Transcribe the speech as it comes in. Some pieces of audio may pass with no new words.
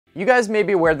You guys may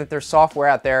be aware that there's software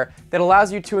out there that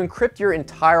allows you to encrypt your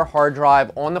entire hard drive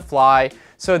on the fly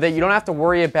so that you don't have to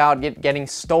worry about it getting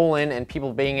stolen and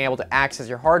people being able to access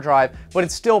your hard drive, but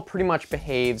it still pretty much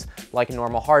behaves like a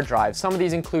normal hard drive. Some of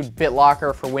these include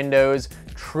BitLocker for Windows,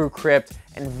 TrueCrypt,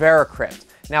 and VeriCrypt.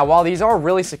 Now, while these are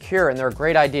really secure and they're a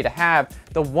great idea to have,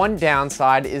 the one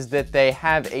downside is that they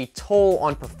have a toll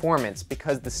on performance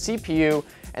because the CPU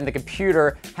and the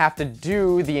computer have to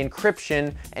do the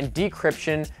encryption and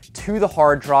decryption to the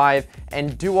hard drive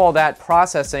and do all that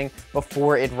processing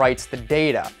before it writes the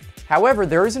data. However,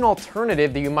 there is an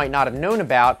alternative that you might not have known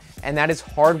about, and that is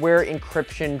hardware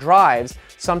encryption drives,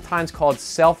 sometimes called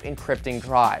self-encrypting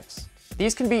drives.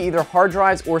 These can be either hard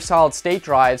drives or solid-state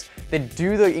drives that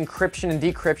do the encryption and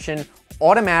decryption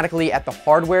automatically at the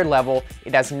hardware level.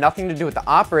 It has nothing to do with the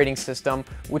operating system,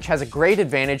 which has a great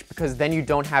advantage because then you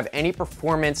don't have any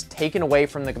performance taken away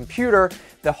from the computer.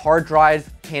 The hard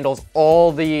drive handles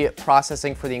all the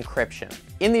processing for the encryption.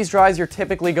 In these drives, you're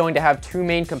typically going to have two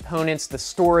main components: the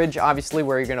storage, obviously,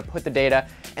 where you're going to put the data,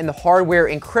 and the hardware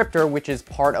encryptor, which is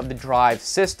part of the drive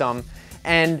system.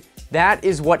 And that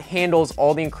is what handles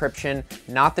all the encryption,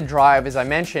 not the drive, as I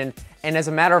mentioned. And as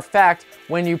a matter of fact,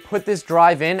 when you put this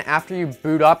drive in, after you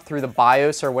boot up through the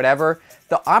BIOS or whatever,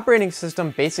 the operating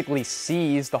system basically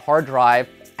sees the hard drive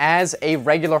as a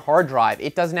regular hard drive.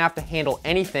 It doesn't have to handle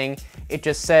anything. It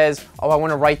just says, oh, I want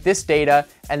to write this data,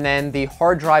 and then the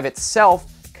hard drive itself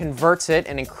converts it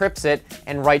and encrypts it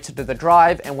and writes it to the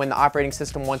drive, and when the operating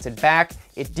system wants it back,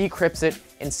 it decrypts it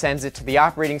and sends it to the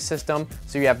operating system,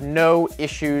 so you have no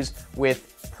issues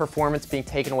with performance being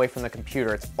taken away from the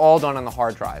computer. It's all done on the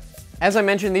hard drive. As I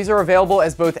mentioned, these are available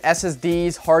as both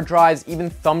SSDs, hard drives, even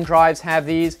thumb drives have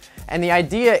these, and the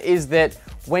idea is that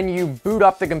when you boot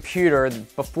up the computer,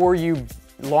 before you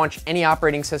launch any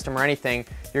operating system or anything,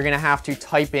 you're going to have to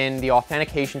type in the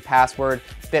authentication password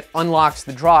that unlocks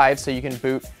the drive so you can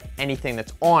boot anything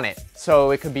that's on it.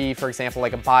 So it could be, for example,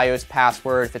 like a BIOS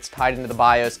password if it's tied into the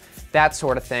BIOS, that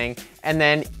sort of thing. And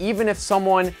then even if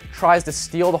someone tries to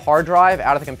steal the hard drive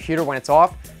out of the computer when it's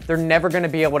off, they're never going to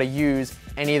be able to use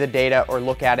any of the data or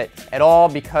look at it at all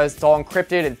because it's all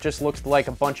encrypted. It just looks like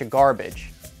a bunch of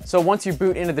garbage. So once you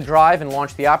boot into the drive and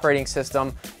launch the operating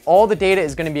system, all the data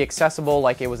is going to be accessible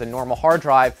like it was a normal hard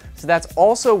drive. So that's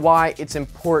also why it's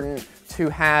important to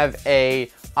have a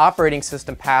operating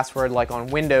system password like on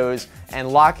Windows and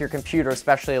lock your computer,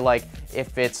 especially like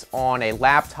if it's on a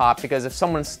laptop, because if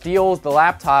someone steals the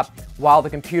laptop while the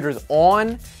computer's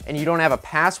on and you don't have a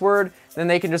password, then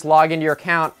they can just log into your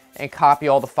account and copy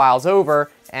all the files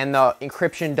over, and the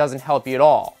encryption doesn't help you at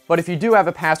all. But if you do have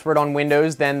a password on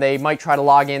Windows, then they might try to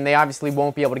log in. They obviously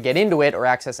won't be able to get into it or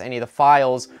access any of the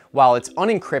files while it's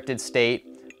unencrypted state.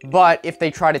 But if they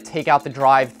try to take out the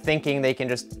drive thinking they can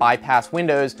just bypass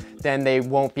Windows, then they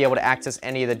won't be able to access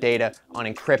any of the data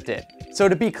unencrypted. So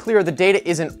to be clear, the data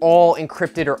isn't all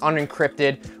encrypted or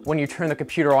unencrypted when you turn the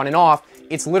computer on and off.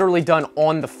 It's literally done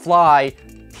on the fly,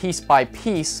 piece by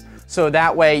piece. So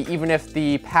that way, even if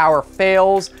the power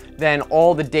fails, then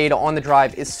all the data on the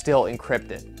drive is still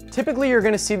encrypted. Typically, you're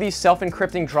going to see these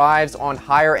self-encrypting drives on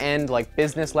higher end like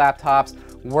business laptops,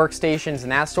 workstations,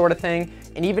 and that sort of thing.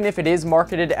 And even if it is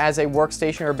marketed as a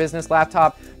workstation or business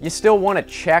laptop, you still want to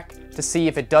check to see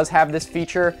if it does have this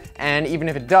feature. And even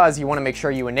if it does, you want to make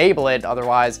sure you enable it,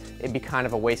 otherwise it'd be kind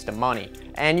of a waste of money.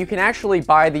 And you can actually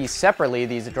buy these separately,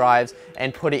 these drives,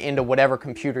 and put it into whatever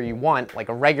computer you want, like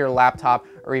a regular laptop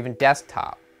or even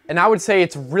desktop. And I would say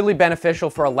it's really beneficial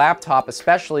for a laptop,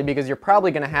 especially because you're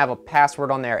probably going to have a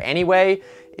password on there anyway.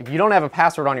 If you don't have a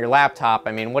password on your laptop,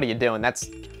 I mean, what are you doing? That's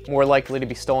more likely to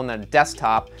be stolen than a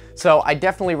desktop. So I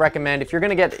definitely recommend, if you're going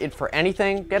to get it for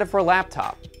anything, get it for a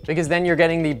laptop, because then you're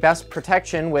getting the best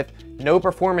protection with no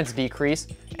performance decrease.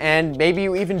 And maybe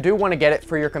you even do want to get it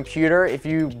for your computer. If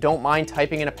you don't mind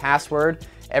typing in a password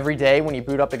every day when you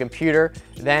boot up the computer,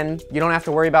 then you don't have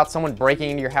to worry about someone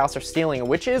breaking into your house or stealing it,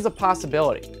 which is a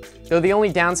possibility. Though the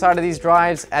only downside of these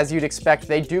drives, as you'd expect,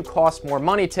 they do cost more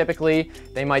money typically.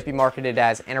 They might be marketed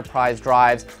as enterprise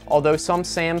drives, although some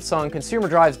Samsung consumer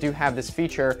drives do have this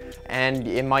feature, and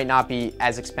it might not be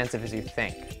as expensive as you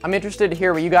think. I'm interested to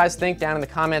hear what you guys think down in the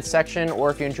comments section, or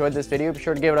if you enjoyed this video, be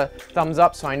sure to give it a thumbs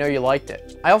up so I know you liked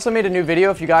it. I also made a new video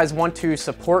if you guys want to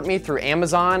support me through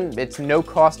Amazon. It's no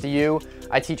cost to you.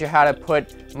 I teach you how to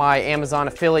put my Amazon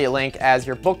affiliate link as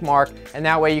your bookmark, and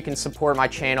that way you can support my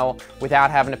channel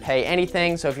without having to pay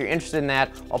anything. So if you're interested in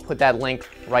that, I'll put that link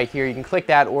right here. You can click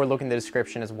that or look in the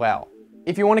description as well.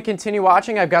 If you want to continue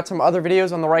watching, I've got some other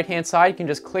videos on the right-hand side. You can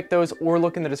just click those or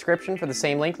look in the description for the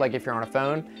same link, like if you're on a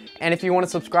phone. And if you want to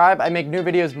subscribe, I make new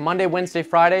videos Monday, Wednesday,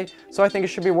 Friday, so I think it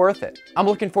should be worth it. I'm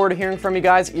looking forward to hearing from you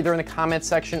guys, either in the comments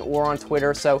section or on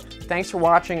Twitter. So thanks for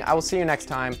watching. I will see you next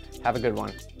time. Have a good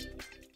one.